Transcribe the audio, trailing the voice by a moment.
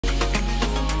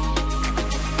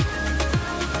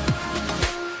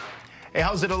Hey,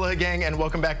 how's it, Aloha gang, and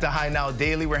welcome back to High Now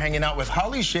Daily. We're hanging out with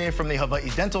Holly Shea from the Hawaii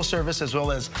Dental Service, as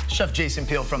well as Chef Jason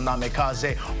Peele from Nami,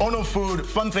 Kaze. Ono Food,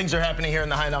 fun things are happening here in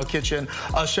the High Now kitchen.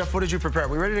 Chef, what did you prepare?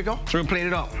 We ready to go? So we plate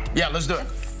it up. Yeah, let's do it.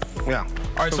 Yeah.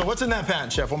 All right, so what's in that pan,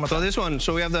 Chef? One more time. So this one,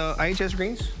 so we have the IHS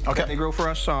greens. Okay. They grow for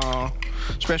us,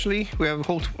 especially. We have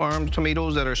whole farm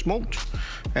tomatoes that are smoked.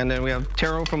 And then we have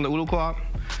taro from the ulu co-op.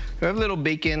 We have a little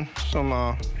bacon, some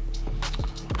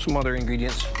other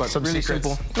ingredients, but some really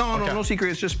secrets. simple. No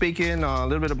secrets, just bacon, a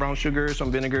little bit of brown sugar,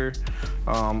 some vinegar,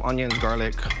 onions,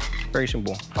 garlic. Very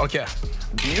simple. Okay,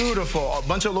 beautiful. A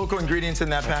bunch of local ingredients in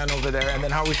that pan over there. And then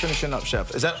how are we finishing up,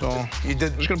 Chef? Is that, so you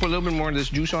did? Just gonna put a little bit more of this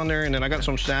juice on there, and then I got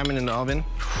some salmon in the oven.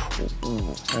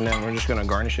 And then we're just gonna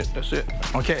garnish it, that's it.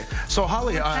 Okay, so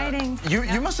Holly,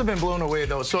 you must have been blown away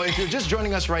though. So if you're just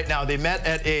joining us right now, they met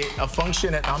at a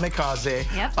function at Nami Kaze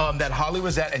that Holly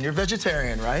was at, and you're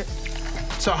vegetarian, right?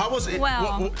 So how was it?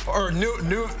 Well, or new,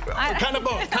 kind of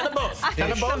both, kind of both.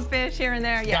 Kind of both? Some fish here and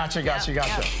there, yeah. Gotcha.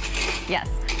 Yes.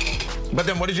 But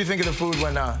then what did you think of the food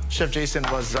when Chef Jason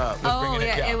was bringing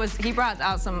it? Yeah, he brought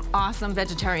out some awesome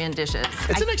vegetarian dishes.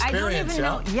 It's an experience, I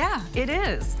don't even know. Yeah, it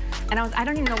is. And I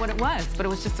don't even know what it was, but it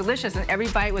was just delicious, and every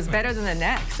bite was better than the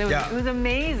next. It was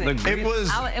amazing. It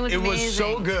was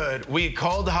so good. We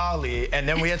called Holly, and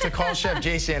then we had to call Chef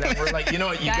Jason, and we're like, you know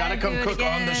what, you gotta come cook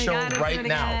on the show right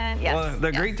now. Yes. Well,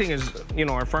 the great thing is, you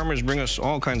know, our farmers bring us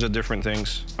all kinds of different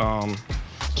things.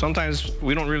 Sometimes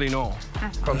we don't really know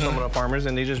from some of the farmers,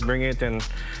 and they just bring it, and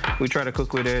we try to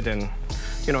cook with it, and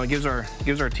you know, it gives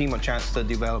our team a chance to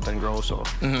develop and grow. So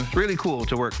it's really cool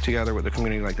to work together with the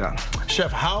community like that.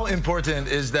 Chef, how important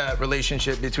is that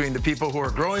relationship between the people who are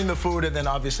growing the food and then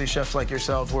obviously chefs like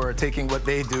yourself who are taking what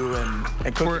they do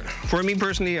and cooking? For me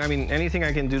personally, I mean, anything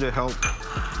I can do to help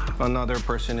another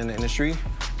person in the industry.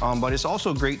 But it's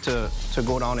also great to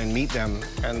go down and meet them.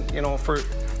 And you know, for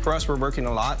us, we're working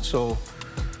a lot, so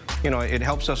you know, it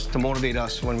helps us to motivate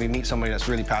us when we meet somebody that's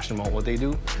really passionate about what they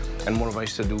do and motivate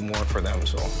us to do more for them.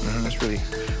 So that's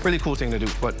really cool thing to do.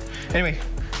 But anyway,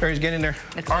 Mary's getting there.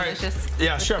 It's all delicious. Right.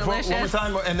 Yeah, it's Chef, delicious. One more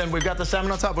time, and then we've got the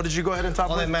salmon on top. What did you go ahead and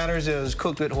top? All that matters is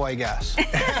cooked with Hawaii gas.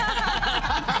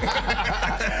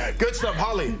 Good stuff,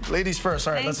 Holly. Ladies first.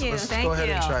 All right, let's go ahead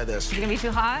and try this. Is it gonna be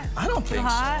too hot? I don't think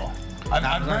so.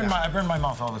 I burn my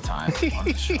mouth all the time on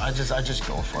this show. I just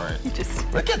go for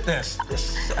it. Look at this.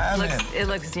 This salmon. It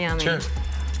looks yummy. Cheers.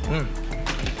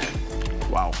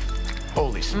 Wow.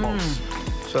 Holy smokes.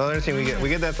 So the other thing we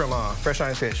get that from Fresh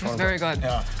Iron Fish. It's very good.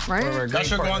 Yeah. Right? That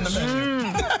should go on the menu.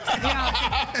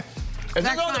 Yeah. Is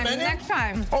that on the menu? Next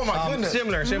time. Oh my goodness.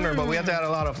 Similar, but we have to add a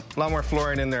lot more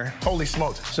fluoride in there. Holy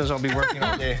smokes. Since I'll be working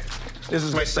all day. This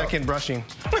is my second brushing.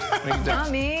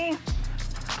 Yummy.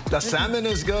 The salmon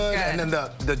is good, and then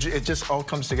it just all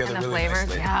comes together and the really flavors,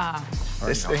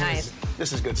 nicely. yeah.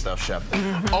 This is good stuff, Chef.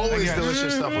 Always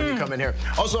delicious stuff when you come in here.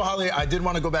 Also, Holly, I did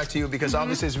want to go back to you because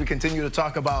obviously as we continue to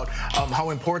talk about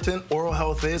how important oral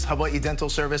health is, Hawaii Dental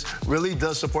Service really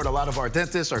does support a lot of our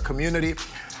dentists, our community.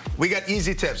 We got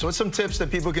easy tips. What's some tips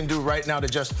that people can do right now to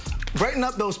just brighten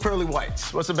up those pearly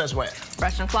whites? What's the best way?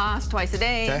 Brush and floss twice a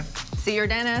day. See your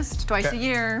dentist twice a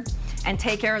year. And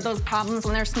take care of those problems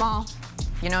when they're small.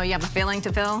 You know, you have a filling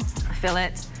to fill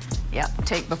it. Yeah,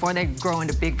 before they grow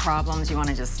into big problems, you want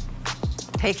to just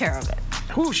take care of it.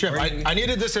 Whew, Chef, I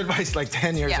needed this advice like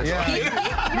 10 years ago. Yeah. You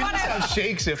want to have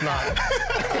shakes if not.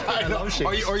 I love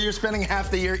shakes. Or you're spending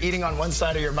half the year eating on one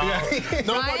side of your mouth.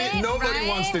 Nobody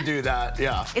wants to do that.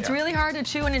 Yeah. It's really hard to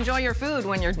chew and enjoy your food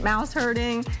when your mouth's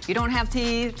hurting, you don't have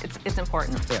teeth. It's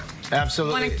important. Yeah,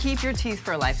 absolutely. You want to keep your teeth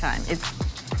for a lifetime.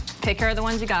 Take care of the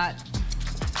ones you got.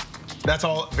 That's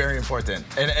all very important.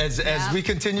 And as we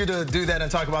continue to do that and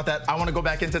talk about that, I want to go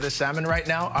back into the salmon right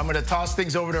now. I'm going to toss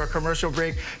things over to a commercial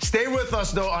break. Stay with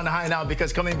us, though, on High Now,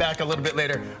 because coming back a little bit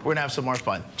later, we're going to have some more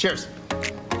fun. Cheers.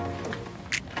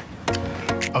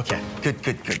 Okay, good.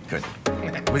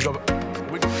 We go.